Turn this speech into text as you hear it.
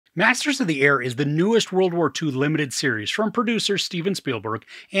Masters of the Air is the newest World War II limited series from producers Steven Spielberg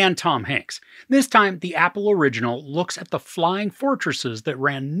and Tom Hanks. This time, the Apple original looks at the flying fortresses that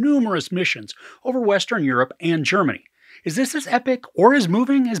ran numerous missions over Western Europe and Germany. Is this as epic or as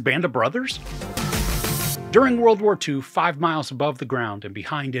moving as Band of Brothers? During World War II, 5 miles above the ground and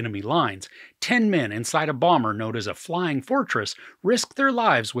behind enemy lines, 10 men inside a bomber known as a flying fortress risked their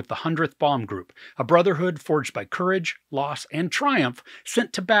lives with the 100th Bomb Group, a brotherhood forged by courage, loss, and triumph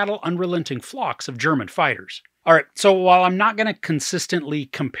sent to battle unrelenting flocks of German fighters. Alright, so while I'm not going to consistently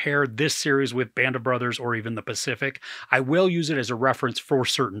compare this series with Band of Brothers or even the Pacific, I will use it as a reference for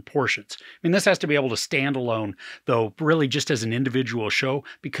certain portions. I mean, this has to be able to stand alone, though really just as an individual show,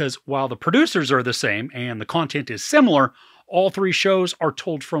 because while the producers are the same and the content is similar, all three shows are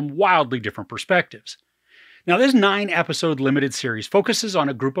told from wildly different perspectives. Now, this 9-episode limited series focuses on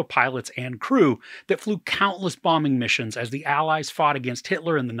a group of pilots and crew that flew countless bombing missions as the Allies fought against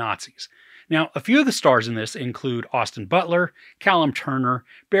Hitler and the Nazis. Now, a few of the stars in this include Austin Butler, Callum Turner,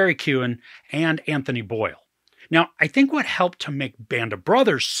 Keoghan, and Anthony Boyle. Now, I think what helped to make Band of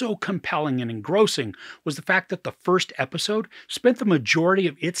Brothers so compelling and engrossing was the fact that the first episode spent the majority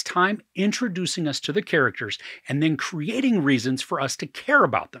of its time introducing us to the characters and then creating reasons for us to care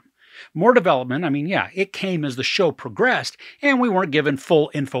about them. More development, it came as the show progressed, and we weren't given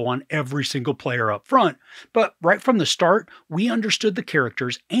full info on every single player up front, but right from the start, we understood the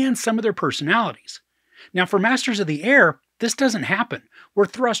characters and some of their personalities. Now, for Masters of the Air, this doesn't happen. We're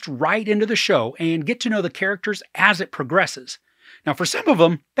thrust right into the show and get to know the characters as it progresses. Now, for some of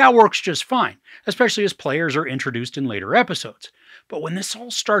them, that works just fine, especially as players are introduced in later episodes. But when this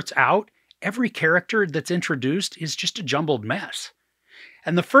all starts out, every character that's introduced is just a jumbled mess.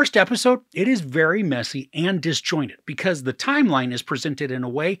 And the first episode, it is very messy and disjointed because the timeline is presented in a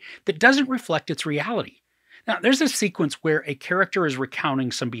way that doesn't reflect its reality. Now, there's a sequence where a character is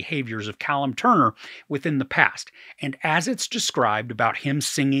recounting some behaviors of Callum Turner within the past, and as it's described about him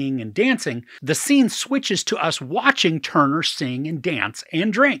singing and dancing, the scene switches to us watching Turner sing and dance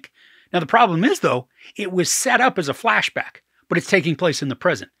and drink. Now, the problem is, though, it was set up as a flashback, but it's taking place in the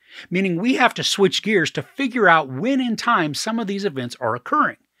present, meaning we have to switch gears to figure out when in time some of these events are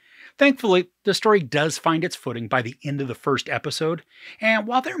occurring. Thankfully, the story does find its footing by the end of the first episode, and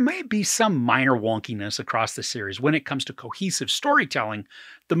while there may be some minor wonkiness across the series when it comes to cohesive storytelling,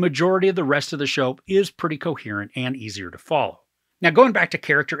 the majority of the rest of the show is pretty coherent and easier to follow. Now, going back to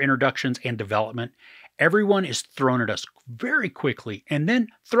character introductions and development, everyone is thrown at us very quickly and then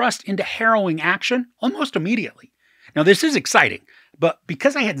thrust into harrowing action almost immediately. Now, this is exciting, but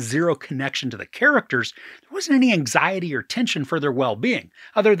because I had zero connection to the characters, there wasn't any anxiety or tension for their well-being,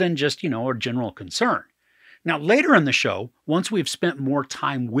 other than just, a general concern. Now, later in the show, once we've spent more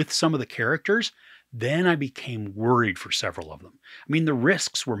time with some of the characters, then I became worried for several of them. The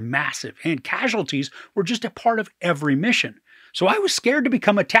risks were massive, and casualties were just a part of every mission. So I was scared to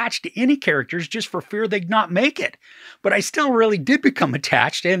become attached to any characters just for fear they'd not make it. But I still really did become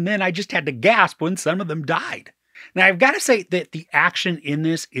attached, and then I just had to gasp when some of them died. Now, I've got to say that the action in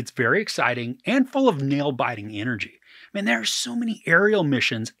this, it's very exciting and full of nail-biting energy. There are so many aerial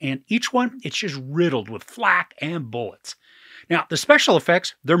missions, and each one, it's just riddled with flak and bullets. Now, the special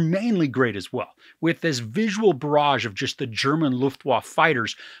effects, they're mainly great as well, with this visual barrage of just the German Luftwaffe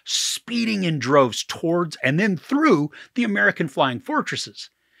fighters speeding in droves towards and then through the American flying fortresses.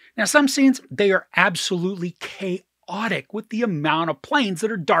 Now, some scenes, they are absolutely chaotic with the amount of planes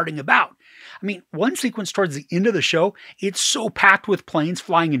that are darting about. One sequence towards the end of the show, it's so packed with planes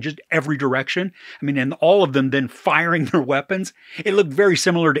flying in just every direction. And all of them then firing their weapons. It looked very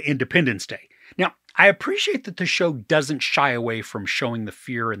similar to Independence Day. Now, I appreciate that the show doesn't shy away from showing the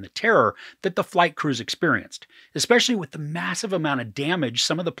fear and the terror that the flight crews experienced, especially with the massive amount of damage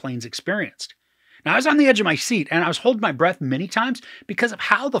some of the planes experienced. Now, I was on the edge of my seat and I was holding my breath many times because of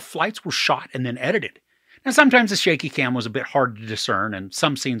how the flights were shot and then edited. Now, sometimes the shaky cam was a bit hard to discern and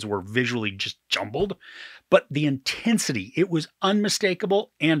some scenes were visually just jumbled, but the intensity, it was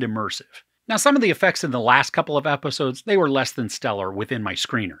unmistakable and immersive. Now, some of the effects in the last couple of episodes, they were less than stellar within my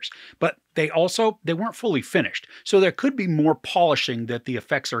screeners, but they weren't fully finished, so there could be more polishing that the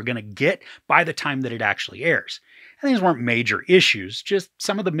effects are going to get by the time that it actually airs. And these weren't major issues, just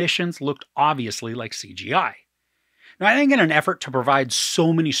some of the missions looked obviously like CGI. Now, I think in an effort to provide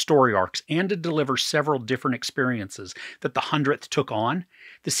so many story arcs and to deliver several different experiences that the 100th took on,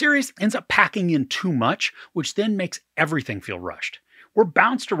 the series ends up packing in too much, which then makes everything feel rushed. We're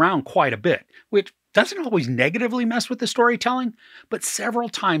bounced around quite a bit, which doesn't always negatively mess with the storytelling, but several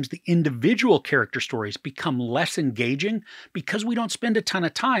times the individual character stories become less engaging because we don't spend a ton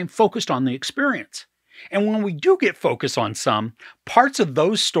of time focused on the experience. And when we do get focus on some, parts of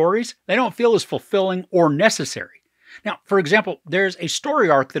those stories, they don't feel as fulfilling or necessary. Now, for example, there's a story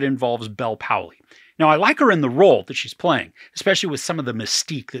arc that involves Belle Powley. Now, I like her in the role that she's playing, especially with some of the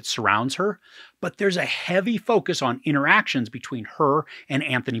mystique that surrounds her, but there's a heavy focus on interactions between her and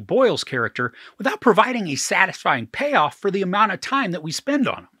Anthony Boyle's character without providing a satisfying payoff for the amount of time that we spend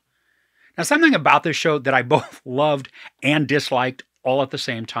on him. Now, something about this show that I both loved and disliked all at the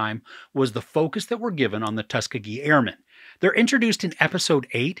same time was the focus that we're given on the Tuskegee Airmen. They're introduced in episode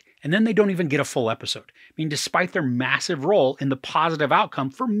 8, and then they don't even get a full episode. I mean, despite their massive role in the positive outcome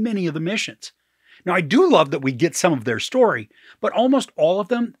for many of the missions. Now, I do love that we get some of their story, but almost all of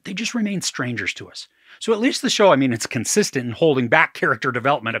them, they just remain strangers to us. So at least the show, it's consistent in holding back character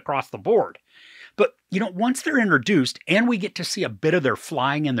development across the board. But, once they're introduced and we get to see a bit of their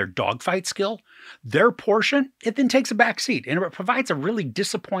flying and their dogfight skill, their portion, it then takes a back seat, and it provides a really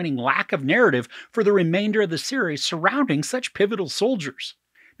disappointing lack of narrative for the remainder of the series surrounding such pivotal soldiers.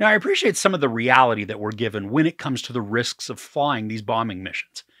 Now, I appreciate some of the reality that we're given when it comes to the risks of flying these bombing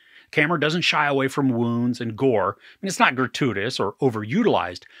missions. Camera doesn't shy away from wounds and gore. It's not gratuitous or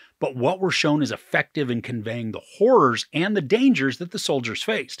overutilized, but what we're shown is effective in conveying the horrors and the dangers that the soldiers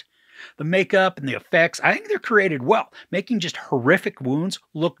faced. The makeup and the effects, I think they're created well, making just horrific wounds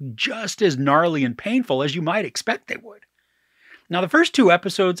look just as gnarly and painful as you might expect they would. Now, the first 2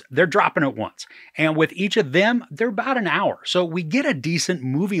 episodes, they're dropping at once, and with each of them, they're about an hour, so we get a decent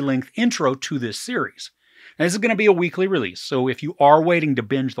movie-length intro to this series. Now, this is going to be a weekly release, so if you are waiting to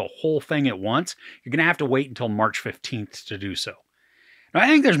binge the whole thing at once, you're going to have to wait until March 15th to do so. Now, I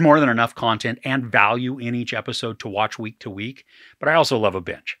think there's more than enough content and value in each episode to watch week to week, but I also love a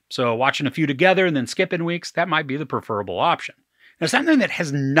binge. So watching a few together and then skipping weeks, that might be the preferable option. Now, something that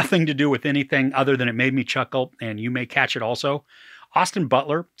has nothing to do with anything other than it made me chuckle, and you may catch it also, Austin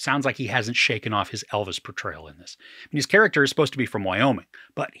Butler sounds like he hasn't shaken off his Elvis portrayal in this. His character is supposed to be from Wyoming,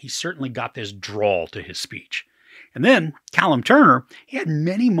 but he certainly got this drawl to his speech. And then Callum Turner, he had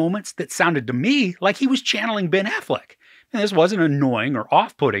many moments that sounded to me like he was channeling Ben Affleck. And this wasn't annoying or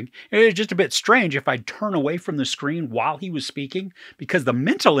off-putting. It was just a bit strange if I'd turn away from the screen while he was speaking, because the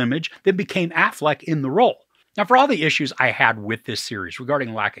mental image then became Affleck in the role. Now, for all the issues I had with this series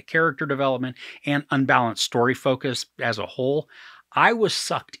regarding lack of character development and unbalanced story focus as a whole, I was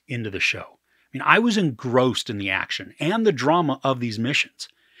sucked into the show. I was engrossed in the action and the drama of these missions.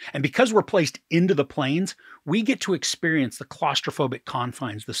 And because we're placed into the planes, we get to experience the claustrophobic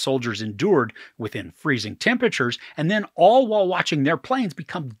confines the soldiers endured within freezing temperatures, and then all while watching their planes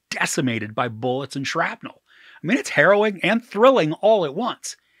become decimated by bullets and shrapnel. It's harrowing and thrilling all at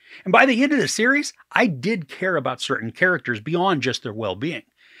once. And by the end of the series, I did care about certain characters beyond just their well-being.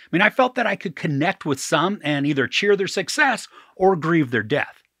 I felt that I could connect with some and either cheer their success or grieve their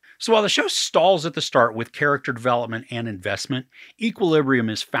death. So while the show stalls at the start with character development and investment, equilibrium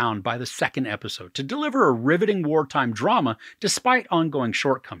is found by the second episode to deliver a riveting wartime drama despite ongoing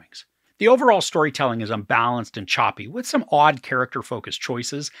shortcomings. The overall storytelling is unbalanced and choppy with some odd character-focused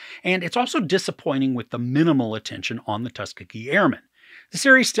choices, and it's also disappointing with the minimal attention on the Tuskegee Airmen. The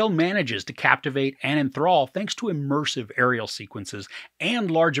series still manages to captivate and enthrall thanks to immersive aerial sequences and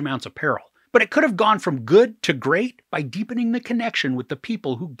large amounts of peril. But it could have gone from good to great by deepening the connection with the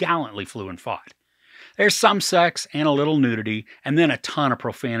people who gallantly flew and fought. There's some sex and a little nudity, and then a ton of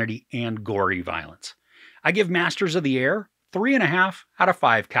profanity and gory violence. I give Masters of the Air 3.5 out of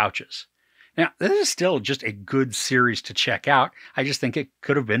 5 couches. Now, this is still just a good series to check out. I just think it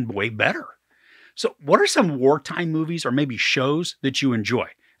could have been way better. So what are some wartime movies or maybe shows that you enjoy?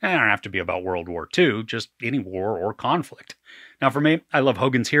 They don't have to be about World War II, just any war or conflict. Now for me, I love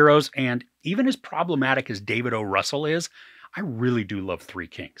Hogan's Heroes, and even as problematic as David O. Russell is, I really do love Three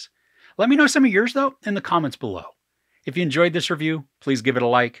Kings. Let me know some of yours, though, in the comments below. If you enjoyed this review, please give it a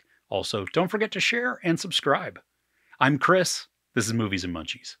like. Also, don't forget to share and subscribe. I'm Chris. This is Movies and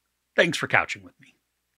Munchies. Thanks for couching with me.